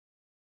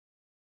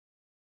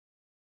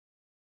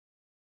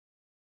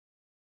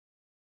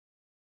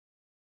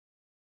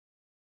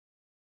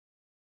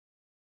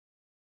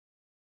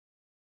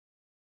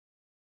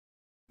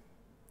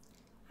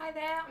Hi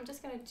there, I'm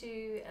just going to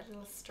do a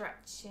little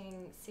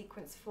stretching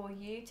sequence for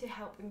you to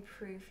help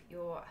improve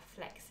your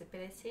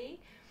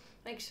flexibility.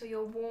 Make sure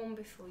you're warm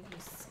before you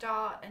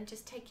start and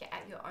just take it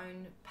at your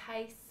own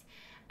pace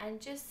and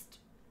just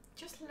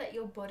let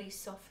your body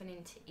soften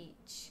into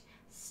each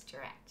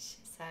stretch.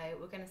 So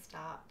we're going to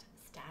start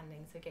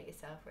standing, so get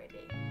yourself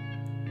ready.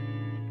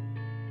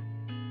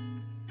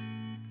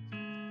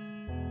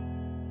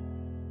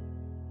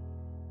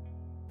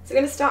 So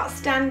I'm going to start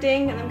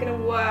standing and I'm going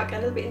to work a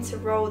little bit into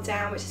roll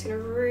down, which is going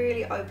to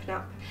really open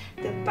up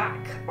the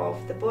back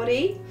of the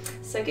body.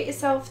 So get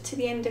yourself to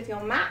the end of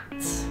your mat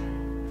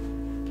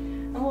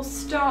and we'll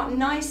start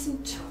nice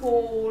and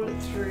tall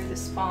through the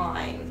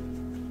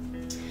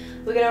spine.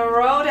 We're going to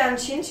roll down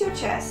chin to your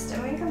chest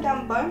and we're going to come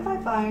down bone by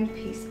bone,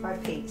 piece by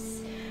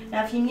piece.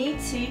 Now if you need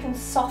to, you can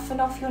soften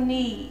off your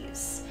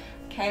knees.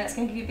 Okay, that's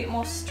going to give you a bit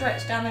more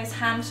stretch down those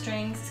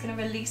hamstrings. It's going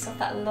to release off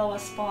that lower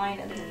spine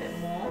a little bit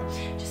more.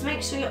 Just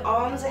make sure your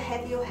arms are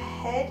heavy, your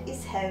head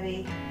is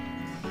heavy.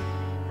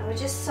 And we're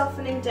just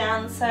softening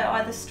down, so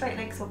either straight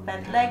legs or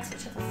bent legs,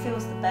 whichever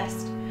feels the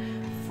best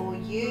for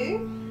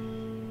you.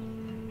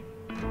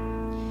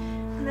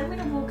 And then we're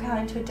going to walk out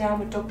into a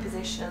downward dog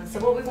position. So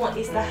what we want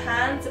is the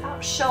hands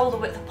about shoulder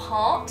width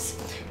apart.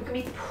 We're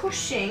going to be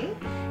pushing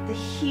the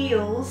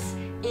heels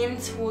in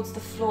towards the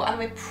floor and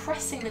we're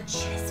pressing the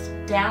chest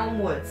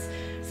downwards.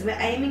 So we're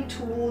aiming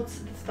towards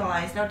the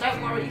thighs. Now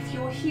don't worry, if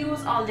your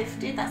heels are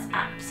lifted, that's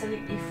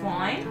absolutely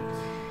fine.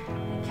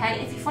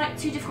 Okay, if you find it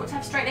too difficult to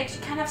have straight legs,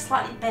 you can have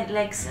slightly bent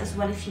legs as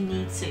well if you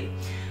need to.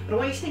 But I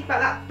want you to think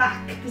about that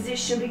back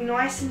position being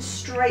nice and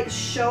straight, the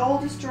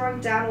shoulders drawing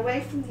down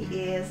away from the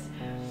ears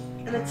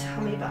and the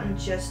tummy button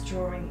just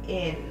drawing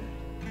in.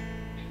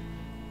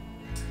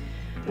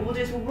 What we'll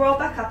do is we'll roll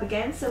back up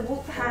again, so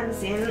walk the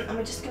hands in and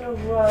we're just going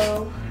to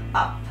roll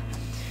up.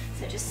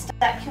 So just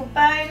stack your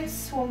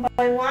bones one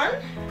by one,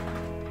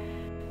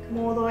 come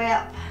all the way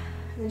up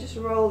and then just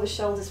roll the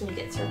shoulders when you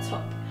get to your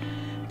top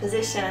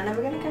position, and then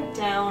we're going to go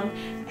down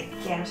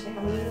again. I'm just going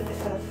to come a little bit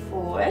further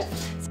forward.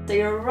 So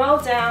you're going to roll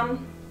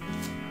down,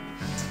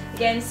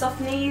 again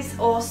soft knees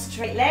or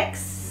straight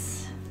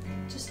legs,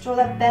 just draw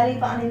that belly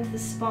button into the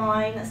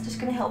spine. That's just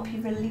going to help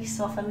you release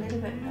off a little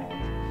bit more.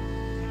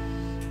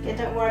 Yeah,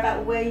 don't worry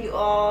about where you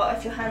are.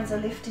 If your hands are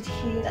lifted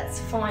here, that's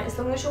fine, as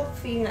long as you're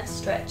feeling that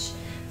stretch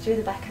through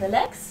the back of the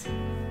legs.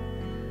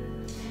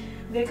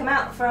 We're going to come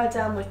out for our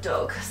downward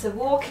dog. So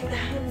walking the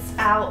hands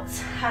out,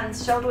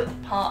 hands shoulder width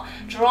apart,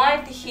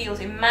 drive the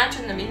heels,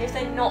 imagine them, even if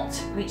they're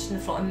not reaching the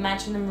floor,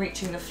 imagine them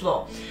reaching the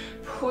floor.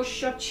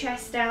 Push your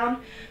chest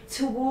down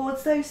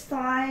towards those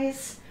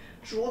thighs,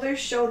 draw those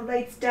shoulder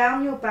blades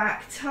down your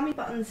back, tummy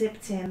button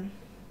zipped in.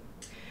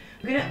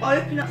 We're going to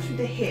open up through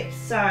the hips,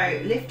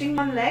 so lifting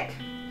one leg,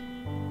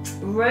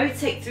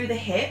 rotate through the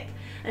hip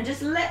and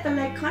just let the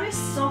leg kind of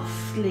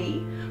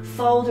softly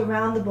fold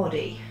around the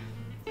body,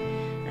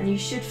 and you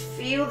should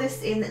feel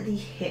this in the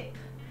hip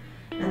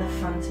and the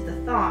front of the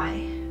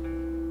thigh.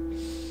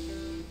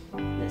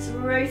 Let's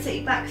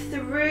rotate back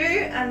through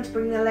and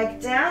bring the leg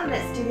down.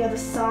 Let's do the other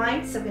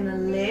side. So we're going to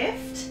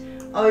lift,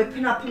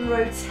 open up and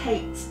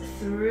rotate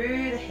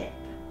through the hip.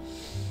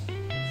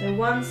 So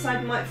one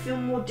side might feel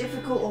more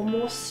difficult or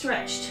more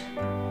stretched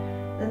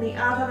than the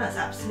other, that's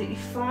absolutely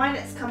fine.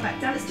 Let's come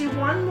back down, let's do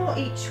one more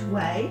each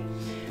way.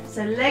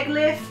 So leg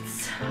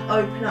lifts,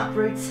 open up,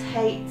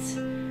 rotate,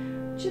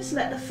 just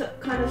let the foot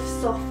kind of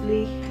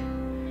softly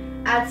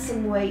add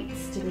some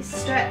weights to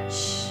this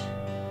stretch.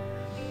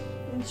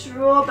 And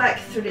draw back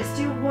through, let's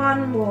do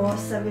one more.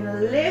 So we're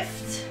going to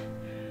lift,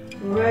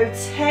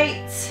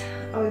 rotate,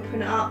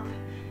 open up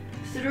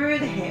through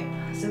the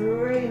hip. So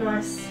really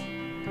nice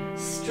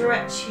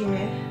stretch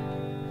here.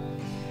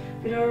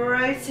 We're going to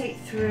rotate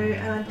through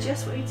and I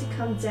just want you to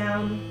come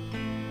down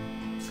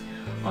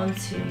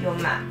onto your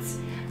mat.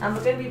 And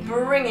we're going to be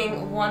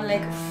bringing one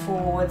leg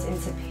forwards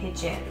into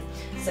pigeon.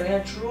 So we're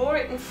going to draw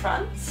it in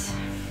front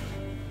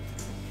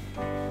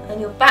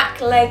and your back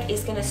leg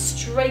is going to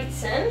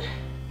straighten.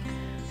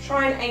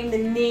 Try and aim the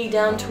knee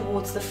down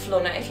towards the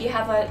floor. Now if you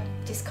have a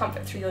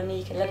discomfort through your knee,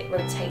 you can let it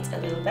rotate a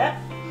little bit.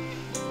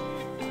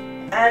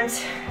 And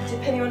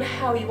depending on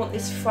how you want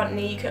this front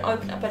knee, you can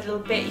open up a little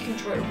bit, you can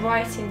draw it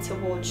right in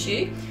towards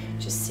you,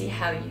 just see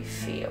how you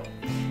feel.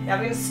 Now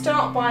we're going to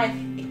start by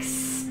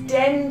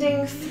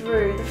extending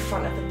through the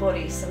front of the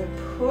body, so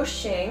we're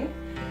pushing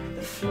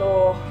the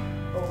floor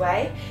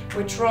away,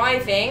 we're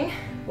driving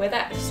where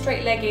that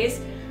straight leg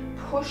is,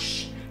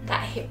 push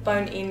that hip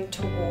bone in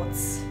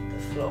towards the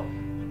floor.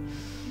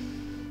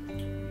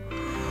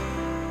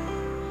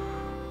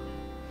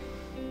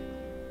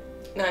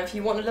 Now if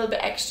you want a little bit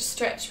extra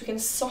stretch, we can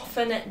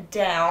soften it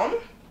down.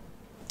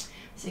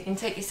 So you can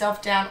take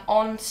yourself down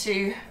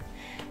onto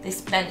this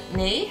bent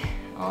knee,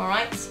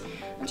 alright?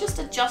 And just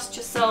adjust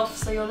yourself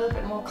so you're a little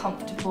bit more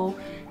comfortable.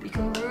 You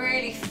can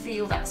really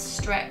feel that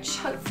stretch,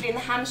 hopefully in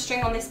the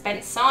hamstring on this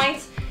bent side,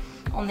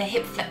 on the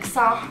hip flexor,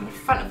 on the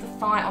front of the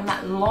thigh, on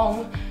that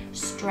long,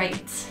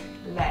 straight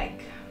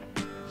leg.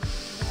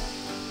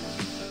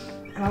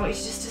 And I want you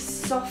just to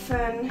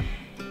soften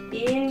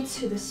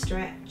into the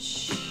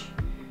stretch.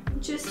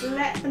 just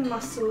let the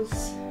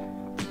muscles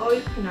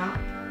open up,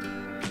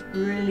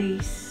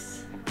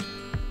 release,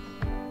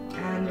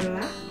 and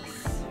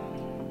relax.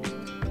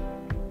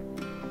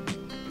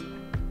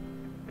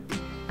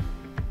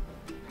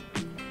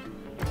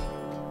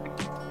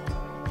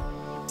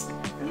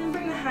 And then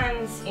bring the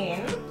hands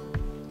in.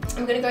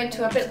 I'm going to go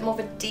into a bit more of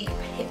a deep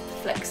hip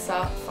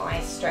flexor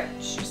thigh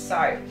stretch.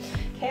 So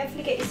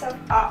carefully get yourself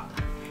up,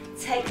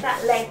 take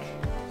that leg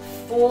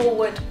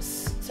forward,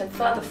 so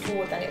further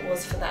forward than it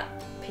was for that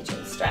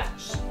pigeon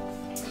stretch.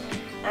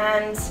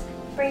 And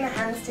bring the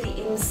hands to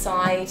the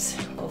inside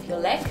of your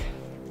leg.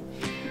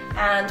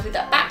 And with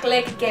that back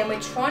leg again,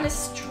 we're trying to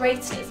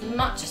straighten it as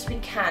much as we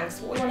can.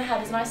 So what we want to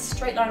have is a nice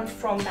straight line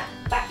from that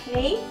back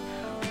knee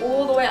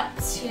all the way up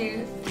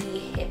to the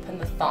hip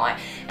and the thigh.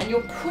 And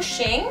you're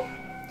pushing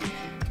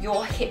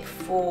your hip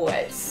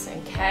forwards,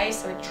 okay?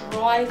 So we're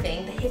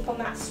driving the hip on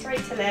that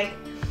straighter leg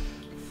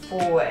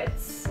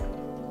forwards.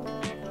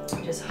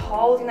 Just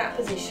holding that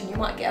position. You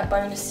might get a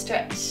bonus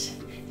stretch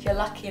if you're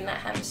lucky in that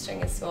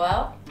hamstring as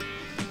well.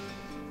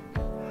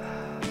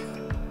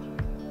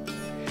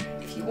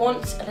 If you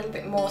want a little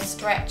bit more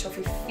stretch, or if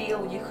you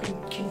feel you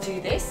can do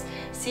this,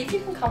 see if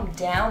you can come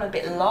down a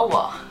bit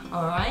lower,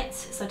 all right?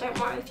 So don't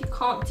worry if you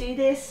can't do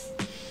this.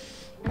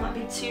 It might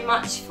be too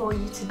much for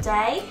you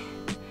today.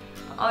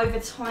 Over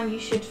time you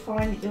should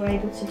find that you're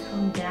able to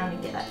come down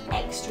and get that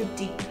extra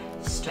deep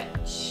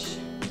stretch.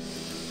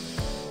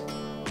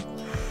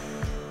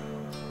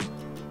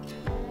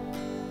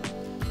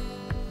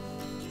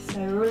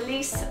 So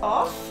release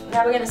off.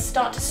 Now we're going to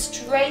start to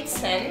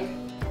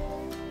straighten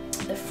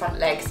the front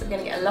leg. So we're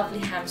going to get a lovely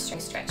hamstring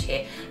stretch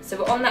here. So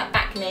we're on that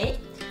back knee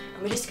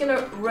and we're just going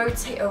to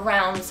rotate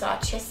around so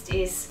our chest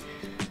is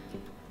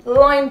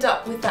lined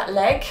up with that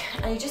leg,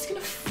 and you're just going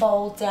to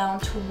fold down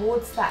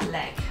towards that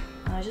leg.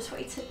 And I just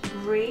want you to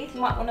breathe.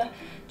 You might want to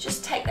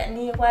just take that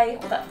knee away,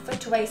 or that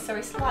foot away,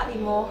 sorry, slightly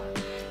more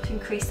to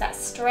increase that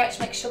stretch.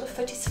 Make sure the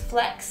foot is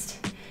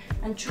flexed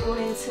and drawn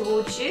in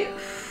towards you.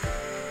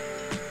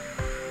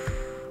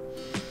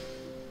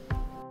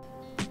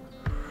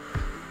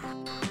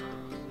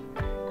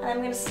 And I'm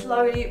going to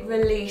slowly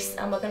release,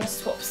 and we're going to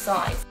swap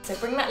sides. So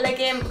bring that leg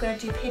in, we're going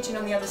to do pigeon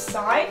on the other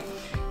side.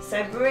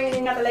 So bring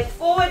another leg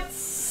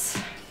forwards,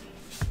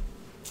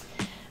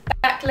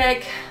 back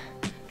leg.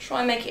 Try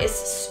and make it as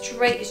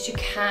straight as you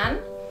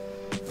can.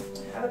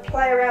 Have a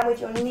play around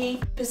with your knee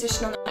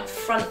position on that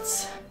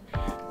front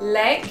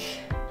leg.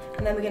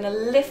 And then we're going to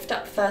lift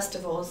up first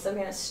of all. So we're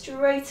going to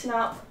straighten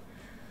up,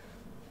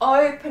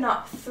 open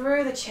up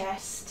through the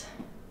chest,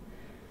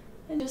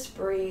 and just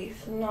breathe.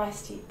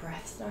 Nice deep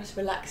breaths, nice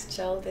relaxed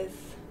shoulders.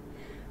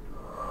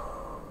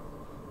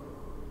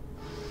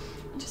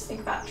 And just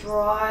think about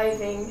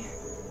driving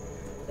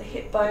the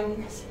hip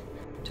bones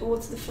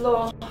towards the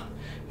floor.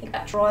 Think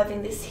about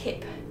driving this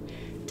hip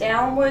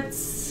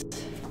downwards.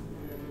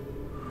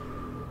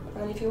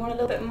 And if you want a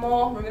little bit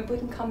more, remember we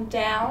can come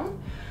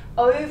down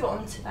over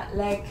onto that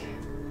leg.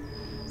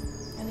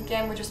 And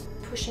again, we're just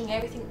pushing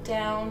everything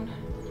down,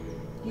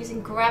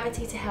 using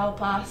gravity to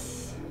help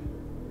us.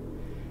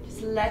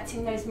 Just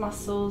letting those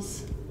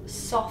muscles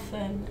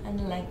soften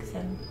and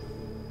lengthen.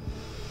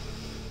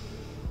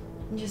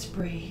 And just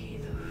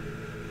breathe.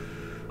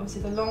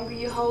 Obviously, the longer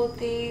you hold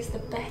these, the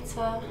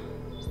better.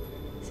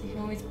 So you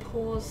can always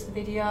pause the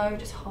video,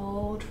 just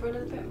hold for a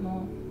little bit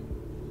more.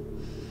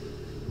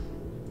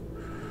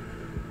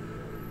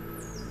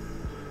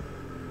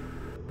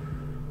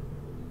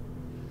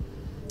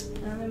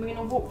 And then we're going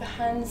to walk the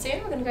hands in.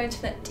 We're going to go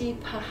into that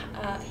deeper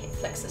hip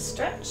flexor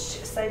stretch.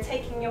 So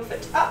taking your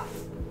foot up,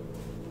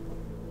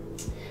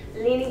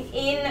 leaning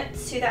in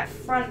to that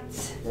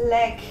front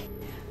leg,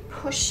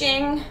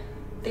 pushing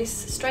this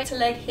straighter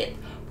leg hip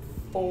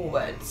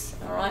forwards,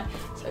 all right?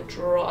 So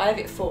drive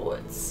it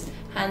forwards.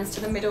 Hands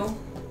to the middle,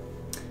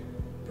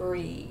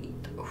 breathe.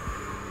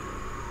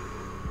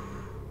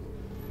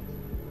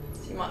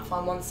 So you might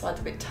find one side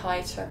a bit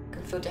tighter. I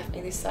can feel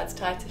definitely this side's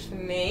tighter for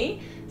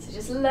me. So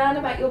just learn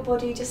about your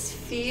body, just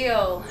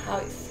feel how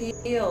it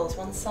feels,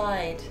 one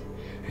side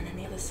and then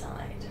the other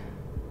side.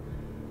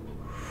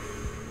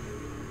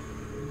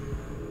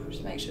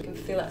 Just make sure you can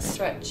feel that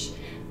stretch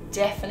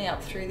definitely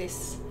up through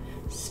this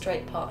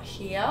straight part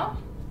here.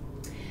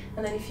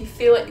 And then if you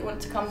feel like you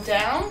want to come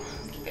down,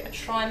 give it a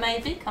try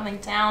maybe, coming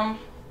down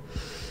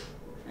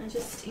and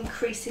just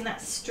increasing that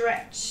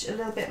stretch a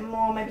little bit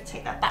more. Maybe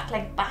take that back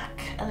leg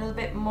back a little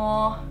bit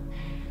more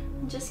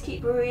and just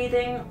keep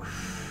breathing.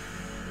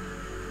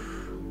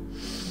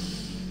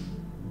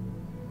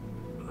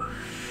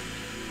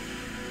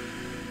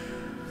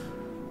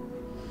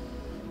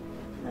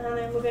 And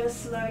then we're going to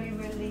slowly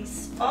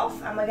release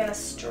off, and we're going to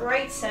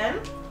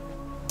straighten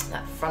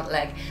that front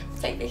leg.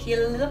 Take the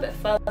heel a little bit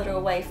further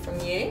away from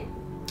you.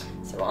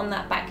 So we're on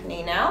that back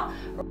knee now.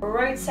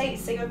 Rotate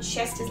so your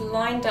chest is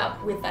lined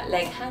up with that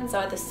leg, hands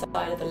either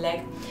side of the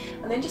leg,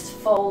 and then just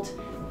fold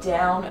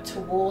down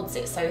towards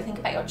it. So think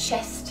about your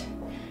chest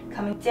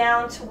coming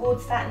down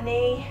towards that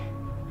knee.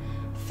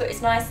 Foot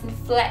is nice and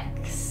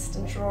flexed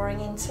and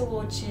drawing in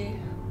towards you.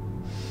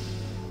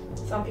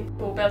 Some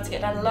people will be able to get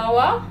down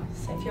lower.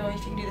 So if you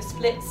can do the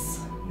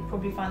splits, you'll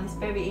probably find this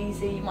very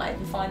easy. You might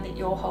even find that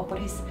your whole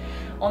body's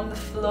on the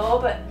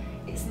floor, but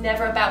it's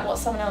never about what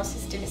someone else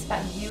is doing, it's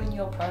about you and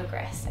your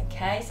progress,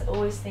 okay? So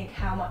always think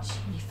how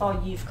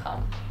far you've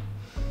come.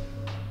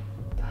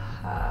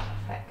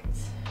 Perfect.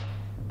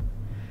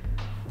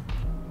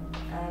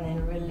 And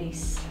then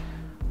release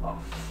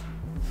off.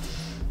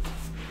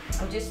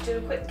 I'll just do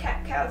a quick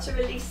cat-cow to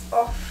release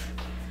off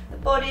the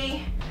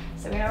body.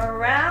 So we're going to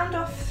round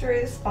off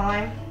through the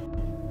spine,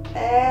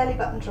 belly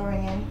button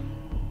drawing in.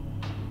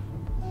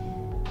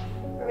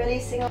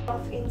 Releasing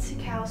off into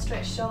cow,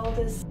 stretch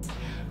shoulders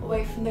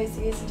away from those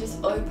ears and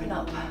just open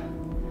up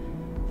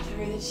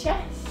through the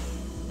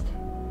chest.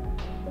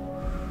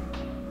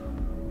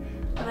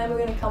 And then we're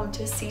going to come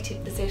to a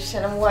seated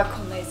position and work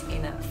on those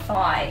inner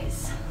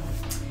thighs.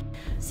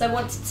 So I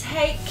want to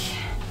take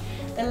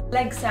the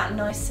legs out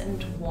nice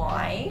and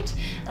wide,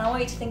 and I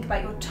want you to think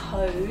about your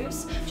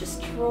toes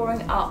just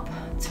drawing up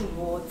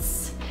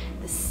towards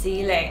the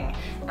ceiling.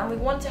 And we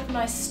want to have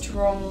nice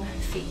strong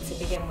feet to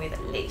begin with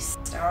at least,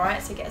 all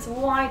right? So get as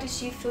wide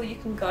as you feel you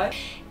can go.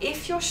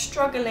 If you're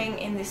struggling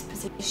in this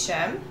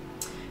position,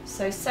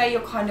 so say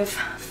you're kind of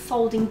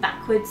folding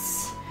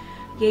backwards,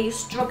 yeah, you're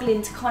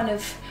struggling to kind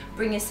of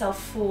bring yourself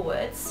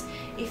forwards,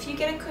 if you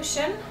get a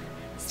cushion,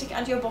 stick it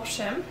under your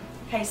bottom,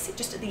 okay, sit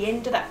just at the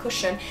end of that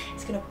cushion,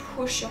 it's going to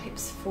push your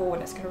hips forward,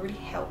 it's going to really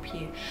help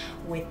you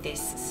with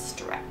this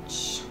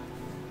stretch.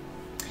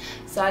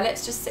 So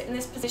let's just sit in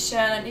this position,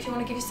 and if you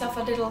want to give yourself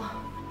a little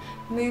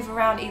move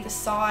around either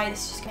side,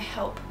 it's just going to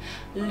help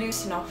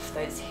loosen off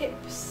those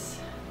hips.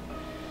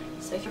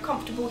 So if you're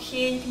comfortable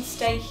here, you can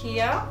stay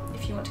here.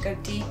 If you want to go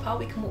deeper,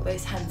 we can walk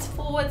those hands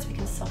forwards, we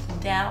can soften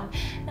down,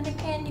 and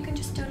again you can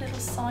just do a little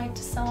side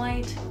to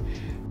side,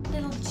 a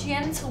little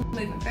gentle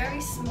movement,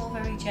 very small,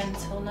 very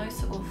gentle, no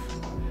sort of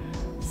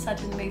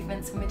sudden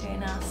movements when we're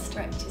doing our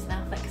stretches and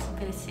our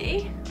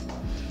flexibility.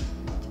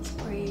 Just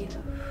breathe.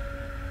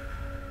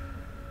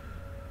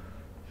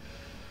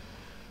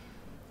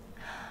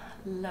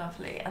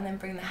 Lovely, and then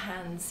bring the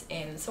hands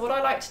in. So what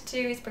I like to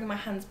do is bring my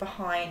hands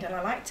behind, and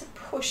I like to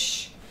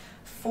push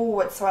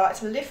forward. So I like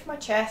to lift my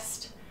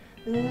chest,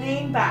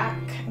 lean back,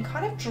 and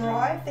kind of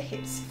drive the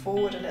hips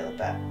forward a little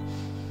bit.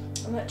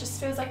 And that just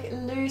feels like it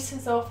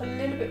loosens off a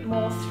little bit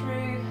more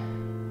through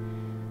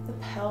the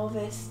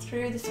pelvis,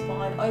 through the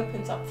spine,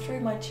 opens up through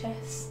my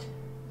chest.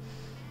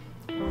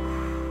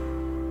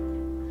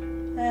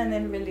 And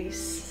then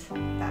release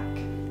back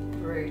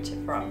through to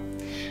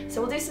front.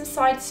 So we'll do some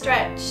side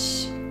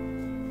stretch.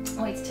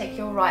 I want you to take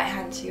your right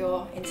hand to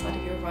your inside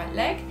of your right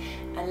leg,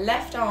 and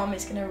left arm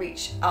is going to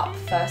reach up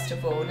first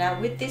of all. Now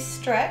with this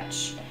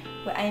stretch,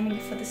 we're aiming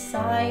for the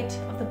side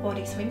of the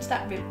body, so into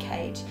that rib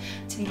cage,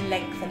 to be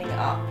lengthening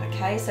up,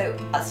 okay? So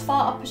as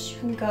far up as you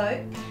can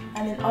go,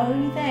 and then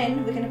only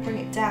then we're going to bring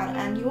it down.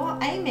 And you are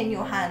aiming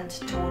your hand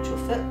towards your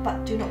foot,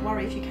 but do not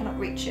worry if you cannot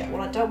reach it.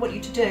 What I don't want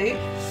you to do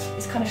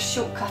is kind of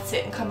shortcut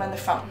it and come around the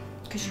front,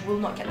 because you will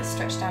not get the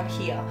stretch down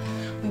here.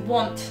 We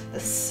want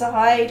the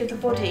side of the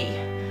body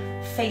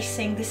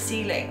facing the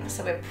ceiling,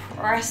 so we're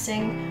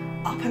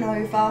pressing up and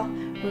over,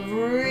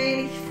 we're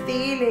really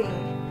feeling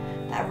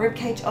that rib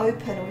cage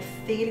open, and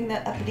we're feeling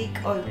that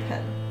oblique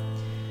open.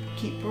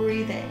 Keep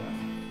breathing.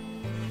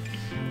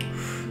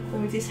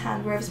 Move this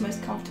hand wherever's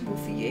most comfortable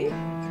for you.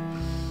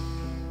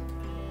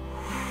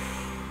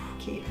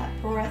 Keep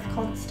that breath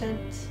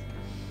constant.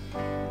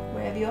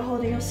 Wherever you're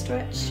holding your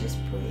stretch, just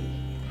breathe.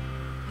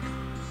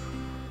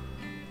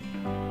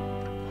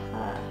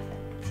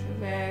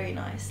 Very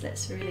nice.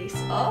 Let's release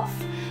off.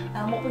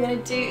 And what we're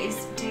going to do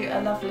is do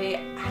a lovely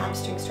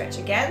hamstring stretch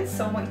again.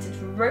 So I want you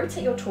to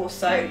rotate your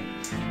torso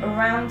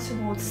around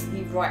towards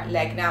the right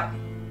leg. Now,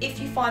 if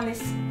you find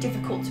this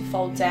difficult to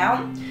fold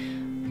down,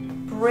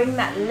 bring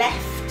that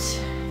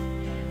left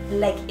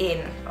leg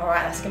in. All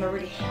right, that's going to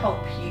really help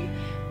you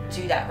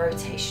do that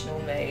rotational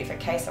move.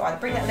 Okay, so either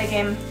bring that leg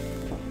in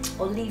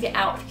or leave it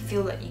out if you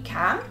feel that you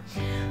can.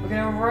 We're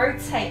going to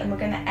rotate, and we're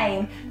going to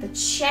aim the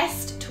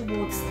chest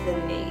towards the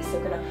knee. So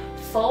we're going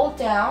to fold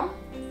down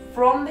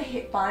from the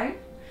hip bone,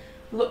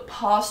 look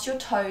past your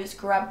toes,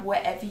 grab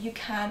wherever you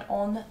can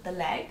on the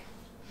leg,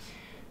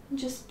 and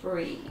just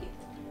breathe.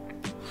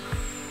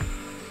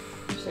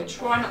 So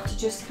try not to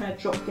just kind of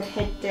drop your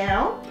head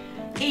down,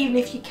 even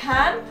if you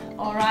can.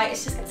 All right,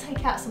 it's just going to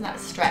take out some of that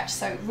stretch.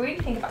 So really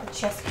think about the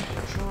chest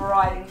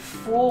driving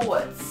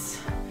forwards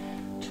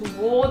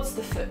towards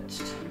the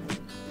foot.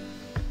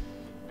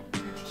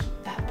 And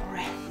keep that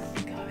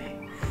breath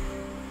going.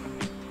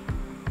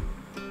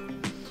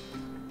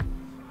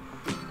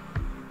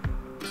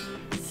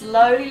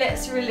 Slowly,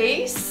 let's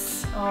release.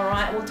 All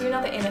right, we'll do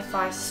another inner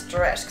thigh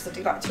stretch, because I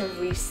do like to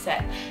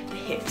reset the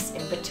hips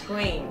in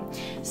between.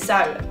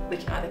 So we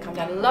can either come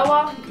down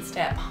lower, you can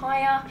stay up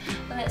higher,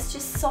 and let's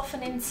just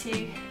soften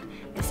into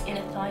this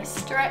inner thigh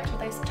stretch with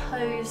those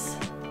toes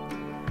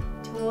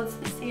towards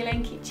the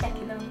ceiling. Keep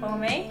checking them for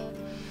me.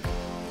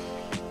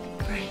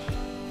 Breathe.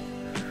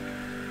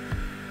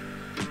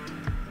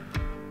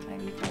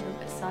 Maybe go a little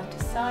bit side to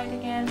side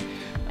again.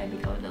 Maybe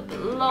go a little bit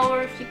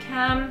lower if you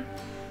can.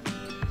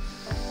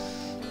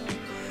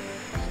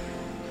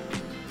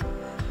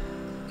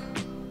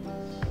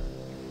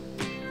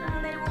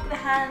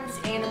 hands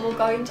in, and we'll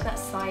go into that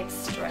side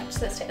stretch.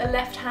 So let's take the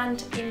left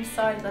hand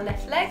inside of the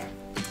left leg.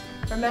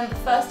 Remember,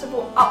 first of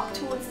all, up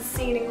towards the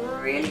ceiling,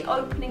 really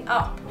opening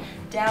up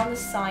down the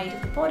side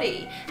of the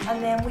body.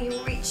 And then we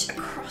reach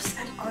across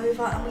and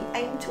over, and we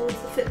aim towards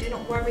the foot. Do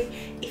not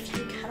worry if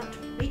you cannot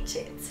reach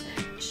it.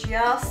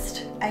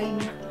 Just aim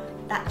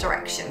that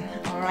direction,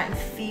 all right? And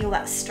feel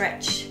that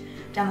stretch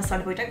down the side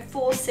of the body. Don't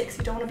force it, because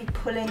you don't want to be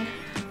pulling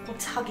or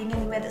tugging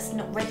anywhere that's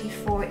not ready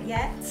for it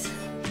yet.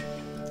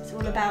 It's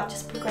all about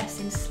just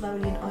progressing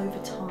slowly and over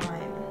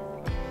time.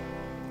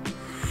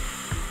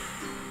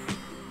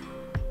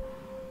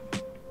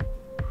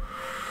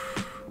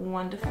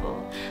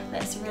 Wonderful.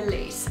 Let's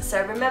release.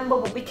 So remember,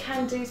 what we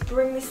can do is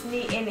bring this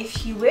knee in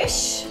if you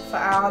wish for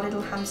our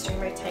little hamstring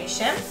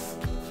rotation.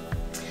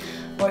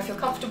 Or if you're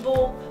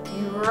comfortable,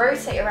 you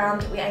rotate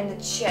around, we aim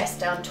the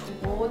chest down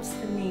towards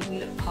the knee, we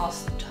look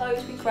past the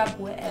toes, we grab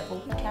wherever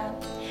we can,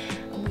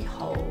 and we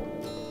hold.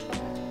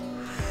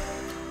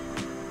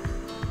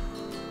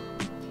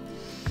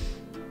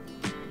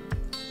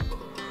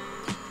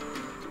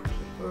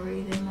 Keep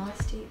breathing,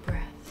 nice deep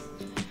breaths.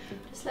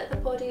 Just let the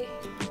body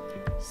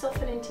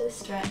soften into the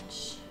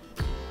stretch.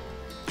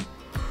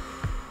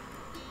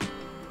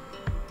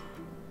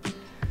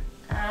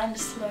 And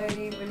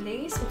slowly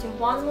release. We'll do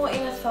one more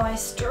inner thigh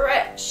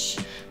stretch.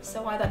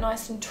 So either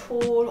nice and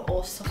tall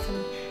or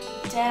soften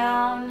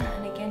down.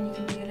 And again, you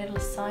can do a little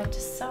side to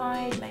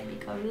side, maybe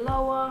go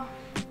lower.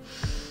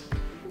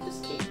 And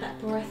just keep that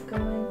breath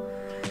going.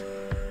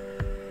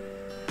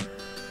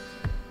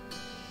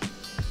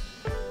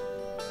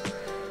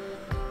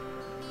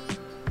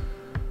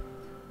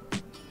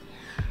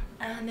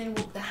 And then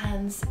walk the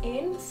hands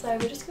in. So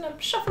we're just going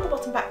to shuffle the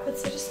bottom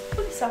backwards. So just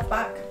pull yourself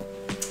back.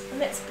 And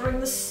let's bring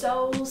the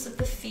soles of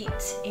the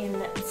feet in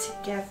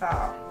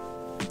together.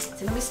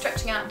 So we'll be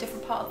stretching out a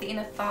different part of the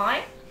inner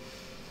thigh.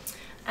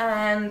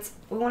 And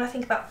we want to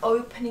think about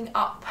opening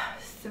up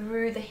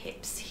through the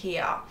hips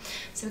here.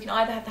 So we can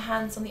either have the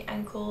hands on the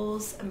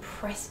ankles and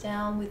press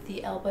down with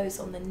the elbows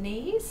on the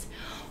knees,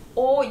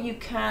 or you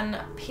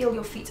can peel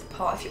your feet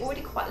apart. If you're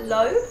already quite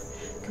low,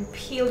 you can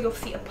peel your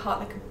feet apart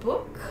like a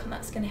book, and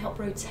that's going to help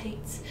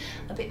rotate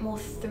a bit more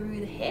through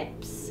the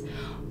hips.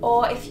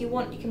 Or if you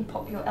want, you can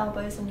pop your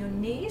elbows on your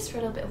knees for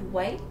a little bit of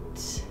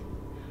weight.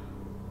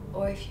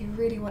 Or if you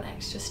really want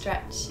extra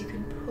stretch, you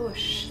can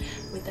push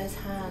with those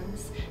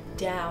hands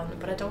down.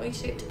 But I don't want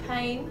you to do it to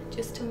pain,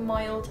 just a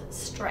mild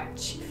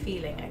stretch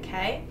feeling,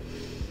 okay?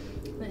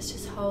 Let's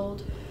just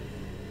hold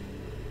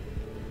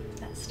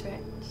that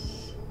stretch.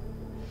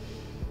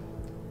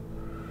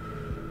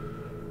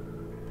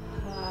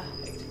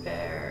 Perfect,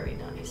 very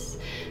nice.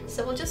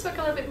 So we'll just work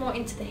a little bit more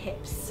into the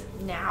hips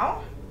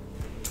now.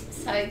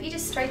 So if you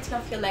just straighten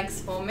off your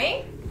legs for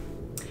me.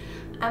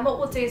 And what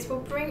we'll do is we'll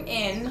bring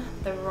in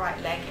the right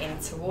leg in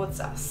towards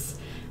us.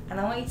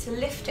 And I want you to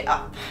lift it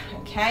up,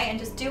 okay? And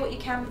just do what you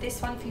can with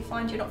this one. If you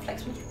find you're not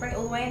flexible, you bring it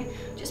all the way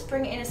in. Just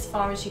bring it in as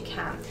far as you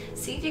can.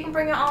 See if you can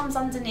bring your arms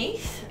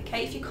underneath,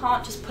 okay? If you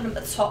can't, just put them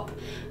at the top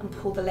and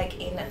pull the leg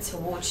in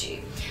towards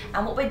you.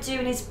 And what we're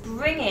doing is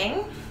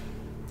bringing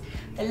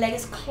the leg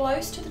as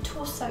close to the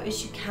torso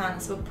as you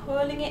can. So we're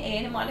pulling it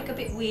in. It might look a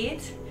bit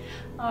weird.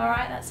 All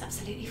right, that's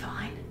absolutely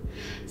fine.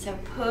 So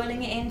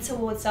pulling it in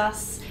towards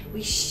us.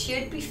 We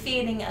should be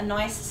feeling a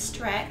nice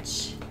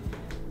stretch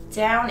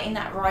down in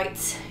that right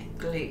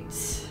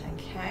glute,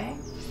 okay?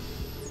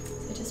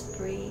 So just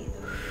breathe.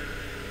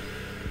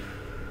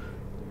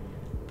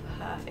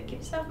 Perfect. Give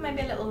yourself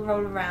maybe a little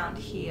roll around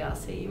here.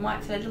 So you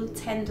might feel a little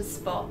tender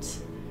spot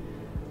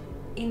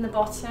in the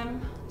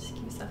bottom. Just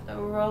give yourself a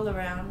little roll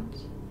around.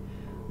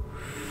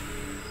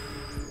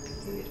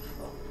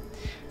 Beautiful.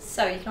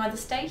 So you can either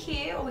stay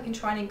here, or we can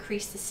try and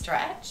increase the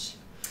stretch.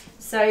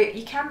 So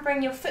you can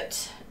bring your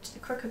foot to the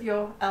crook of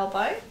your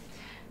elbow,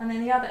 and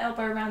then the other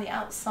elbow around the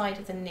outside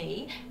of the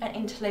knee, and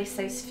interlace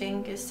those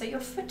fingers. So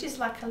your foot is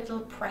like a little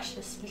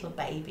precious little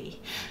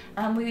baby.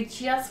 And we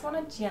just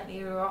want to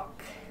gently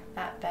rock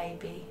that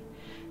baby.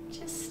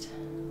 Just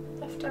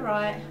left to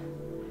right.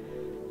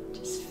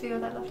 Just feel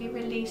that lovely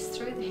release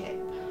through the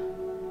hip.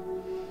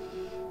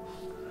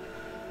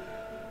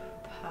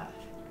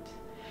 Perfect.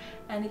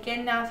 And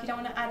again, now if you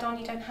don't want to add on,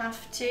 you don't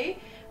have to.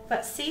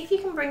 But see if you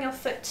can bring your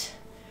foot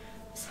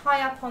as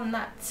high up on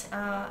that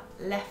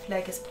left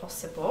leg as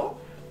possible.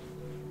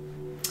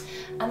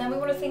 And then we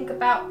want to think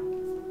about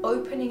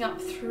opening up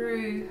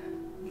through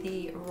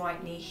the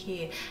right knee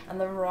here, and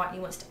the right knee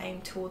wants to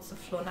aim towards the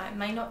floor. Now it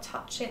may not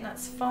touch it, and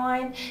that's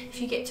fine. If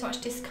you get too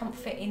much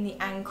discomfort in the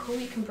ankle,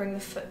 you can bring the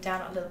foot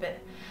down a little bit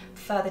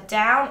further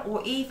down,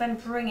 or even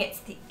bring it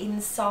to the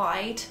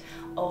inside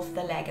of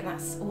the leg, and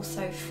that's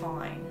also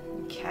fine.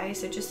 Okay,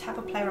 so just have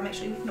a play around, make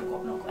sure you've not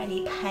got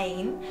any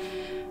pain,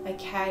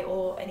 okay,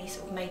 or any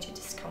sort of major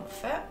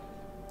discomfort.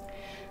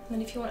 And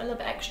then if you want a little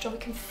bit extra, we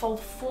can fold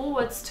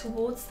forwards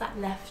towards that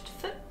left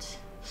foot.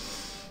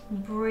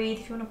 Breathe.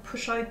 If you want to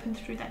push open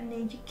through that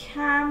knee, you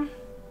can.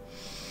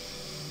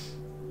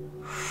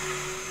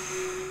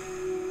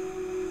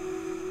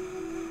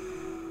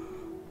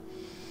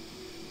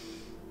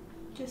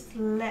 Just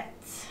let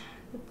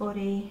the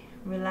body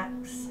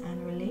relax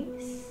and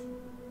release.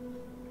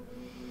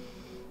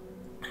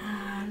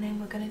 And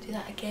then we're going to do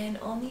that again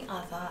on the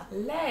other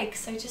leg.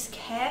 So just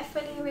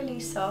carefully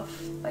release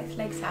off both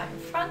legs out in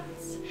front.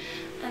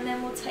 And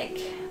then we'll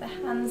take the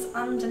hands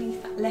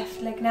underneath that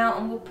left leg now,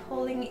 and we're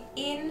pulling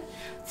in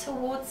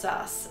towards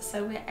us.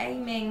 So we're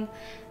aiming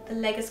the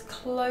leg as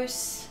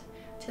close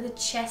to the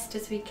chest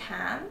as we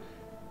can.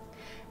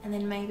 And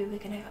then maybe we're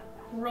going to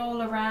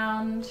roll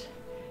around,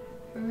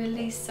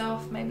 release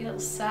off, maybe little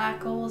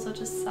circles or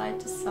just side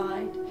to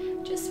side.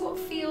 Just what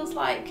feels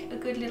like a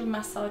good little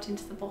massage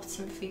into the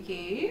bottom for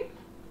you.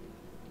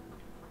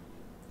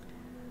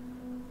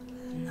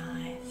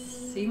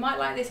 Nice. So you might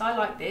like this, I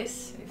like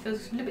this. It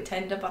feels a little bit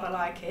tender, but I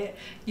like it.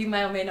 You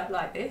may or may not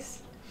like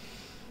this.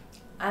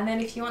 And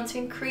then if you want to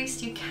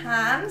increase, you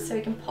can. So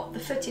we can pop the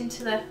foot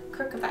into the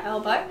crook of that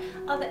elbow.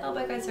 Other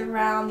elbow goes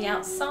around the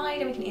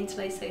outside and we can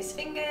interlace those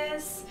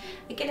fingers.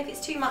 Again, if it's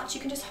too much,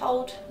 you can just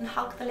hold and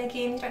hug the leg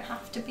in. You don't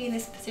have to be in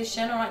this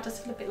position, all right?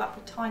 Just a little bit like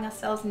we're tying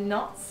ourselves in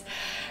knots.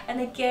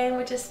 And again,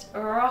 we're just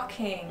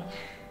rocking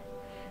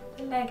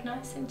the leg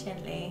nice and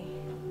gently.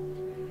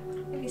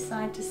 Maybe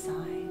side to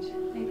side,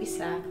 maybe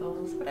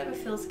circles, whatever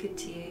feels good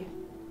to you.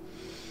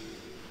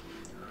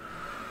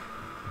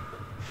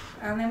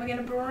 And then we're going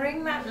to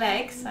bring that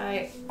leg, so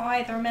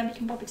either, remember, you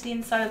can pop it to the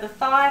inside of the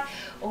thigh,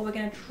 or we're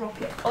going to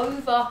drop it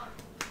over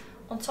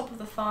on top of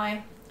the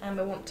thigh, and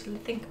we want to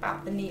think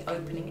about the knee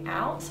opening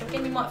out. So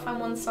again, you might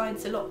find one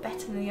side's a lot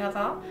better than the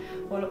other,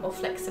 or a lot more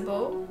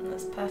flexible, and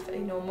that's perfectly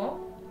normal.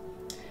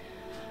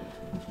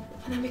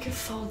 And then we can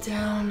fold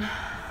down,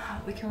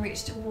 we can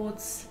reach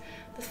towards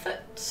the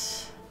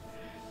foot,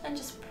 and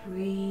just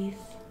breathe.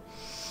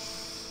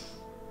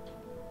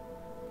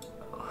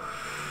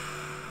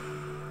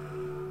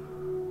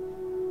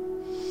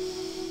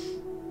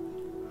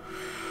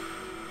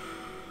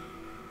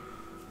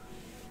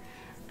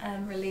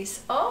 And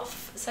release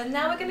off. So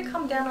now we're going to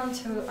come down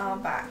onto our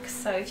back.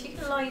 So if you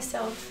can lie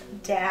yourself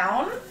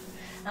down,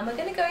 and we're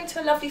going to go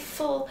into a lovely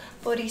full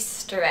body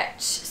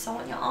stretch. So I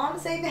want your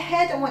arms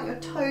overhead, I want your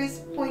toes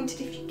pointed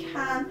if you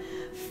can,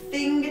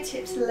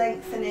 fingertips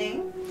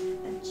lengthening,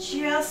 and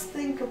just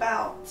think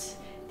about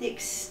the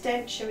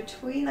extension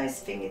between those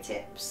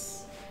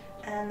fingertips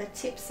and the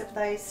tips of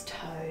those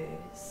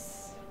toes.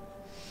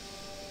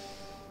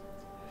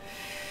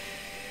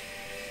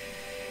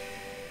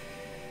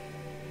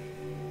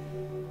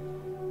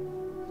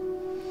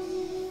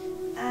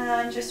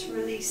 And just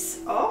release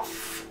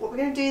off. What we're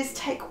going to do is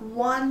take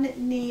one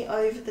knee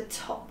over the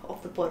top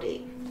of the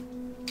body.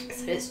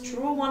 So let's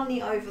draw one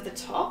knee over the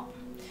top.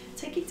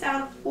 Take it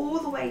down all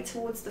the way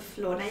towards the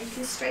floor. Now you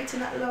can straighten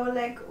that lower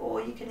leg,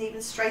 or you can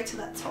even straighten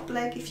that top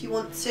leg if you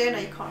want to. Now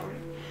you can't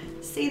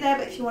really see there,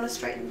 but if you want to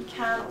straighten them, you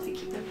can, or if you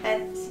keep them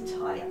bent, it's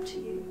entirely up to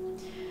you.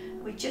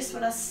 We just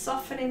want to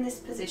soften in this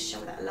position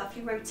with that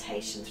lovely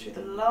rotation through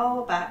the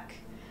lower back,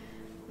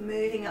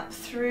 moving up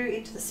through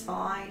into the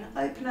spine.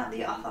 Open out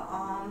the other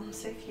arm.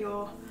 So if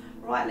your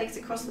right leg's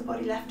across the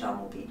body, left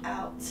arm will be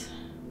out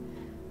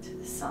to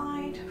the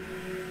side.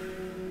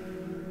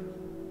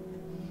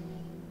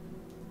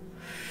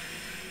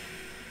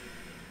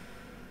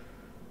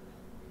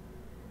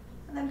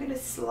 And then I'm going to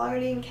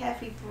slowly and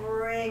carefully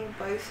bring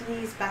both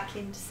knees back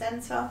into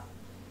center.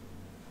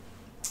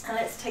 And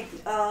let's take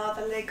the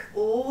other leg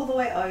all the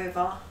way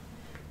over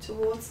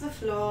towards the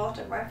floor.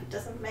 Don't worry if it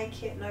doesn't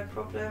make it, no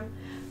problem.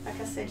 Like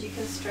I said, you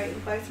can straighten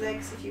both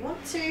legs if you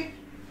want to.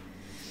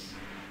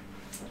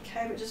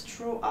 Okay, but just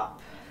draw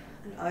up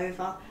and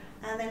over,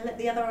 and then let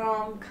the other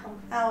arm come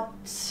out.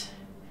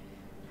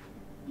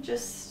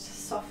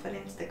 Just soften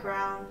into the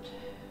ground.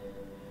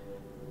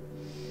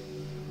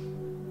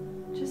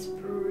 Just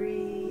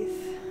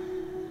breathe.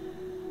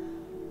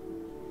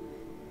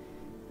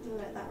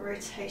 Let that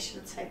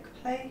rotation take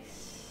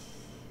place.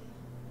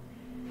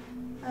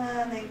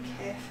 And then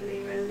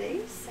carefully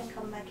release and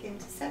come back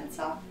into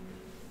center.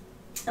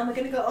 And we're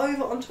going to go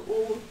over onto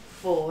all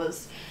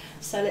fours.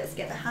 So let's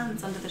get the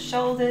hands under the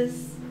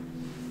shoulders,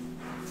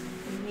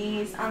 the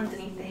knees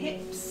underneath the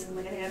hips, and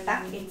we're going to go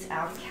back into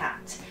our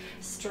cat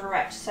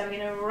stretch. So we're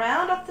going to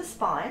round off the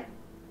spine.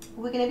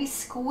 We're going to be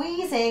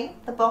squeezing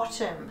the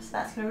bottom, so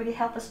that's going to really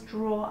help us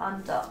draw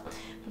under.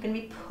 We're going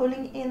to be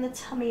pulling in the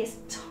tummy as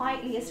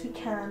tightly as we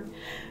can,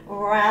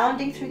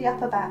 rounding through the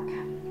upper back.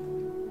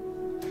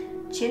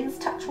 Chin's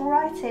tucked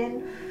right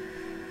in.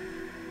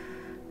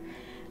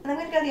 And then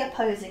we're going to go the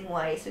opposing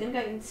way. So we're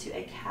going to go into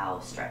a cow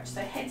stretch.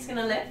 So head's going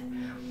to lift,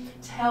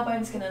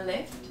 tailbone's going to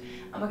lift,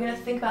 and we're going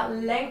to think about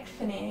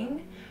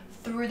lengthening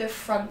through the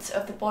front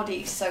of the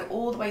body. So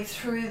all the way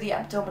through the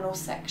abdominal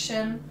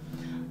section,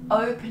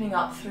 opening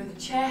up through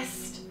the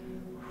chest.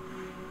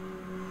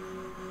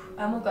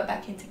 And we'll go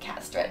back into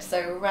cat stretch.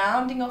 So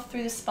rounding off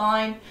through the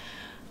spine,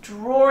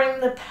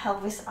 drawing the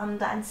pelvis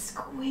under and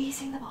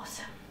squeezing the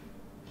bottom.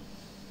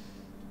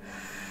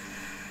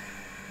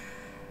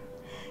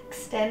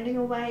 Extending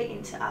away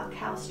into our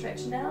cow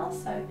stretch now.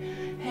 So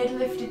head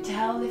lifted,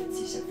 tail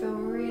lifted. It should feel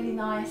really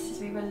nice as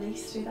we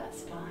release through that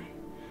spine.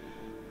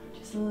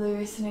 Just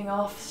loosening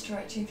off,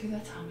 stretching through the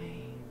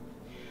tummy.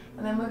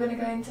 And then we're going to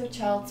go into a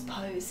child's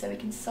pose, so we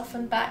can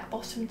soften back,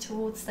 bottom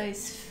towards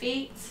those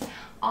feet,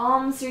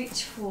 arms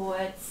reach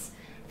forwards.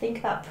 Think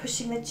about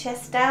pushing the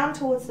chest down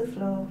towards the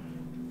floor.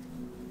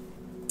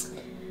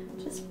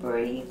 Just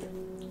breathe.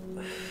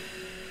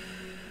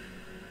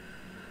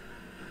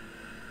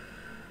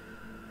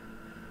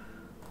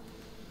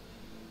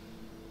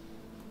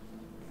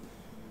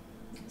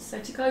 So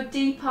to go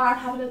deeper and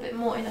have a little bit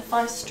more in a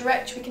fine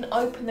stretch, we can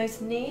open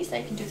those knees. Now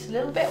you can do this a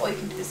little bit or you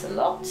can do this a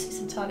lot. It's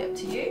entirely up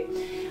to you.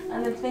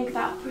 And then think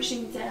about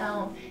pushing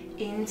down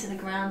into the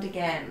ground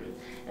again.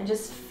 And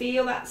just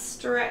feel that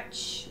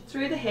stretch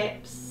through the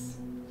hips.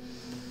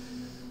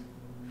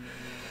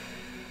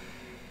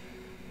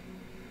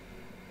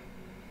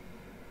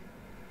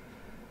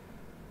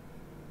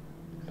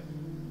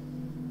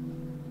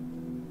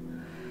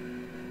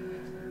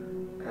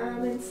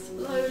 And then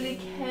slowly,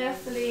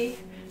 carefully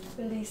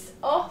release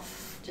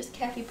off. Just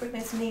carefully bring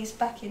those knees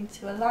back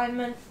into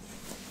alignment.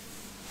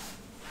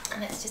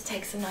 And let's just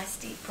take some nice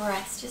deep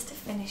breaths just to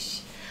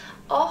finish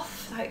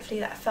off. Hopefully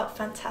that felt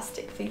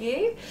fantastic for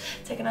you.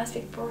 Take a nice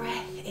big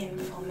breath in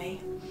for me.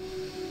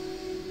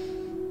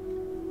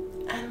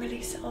 And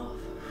release it off.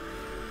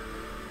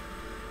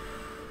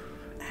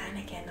 And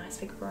again, nice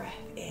big breath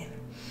in.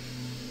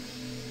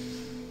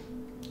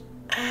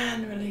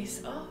 And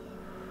release off.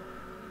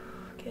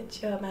 Good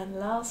job, and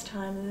last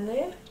time,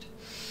 lift.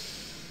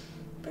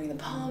 Bring the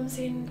palms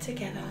in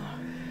together.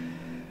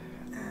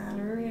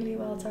 And really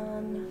well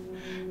done.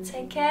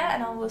 Take care,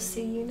 and I will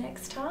see you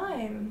next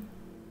time.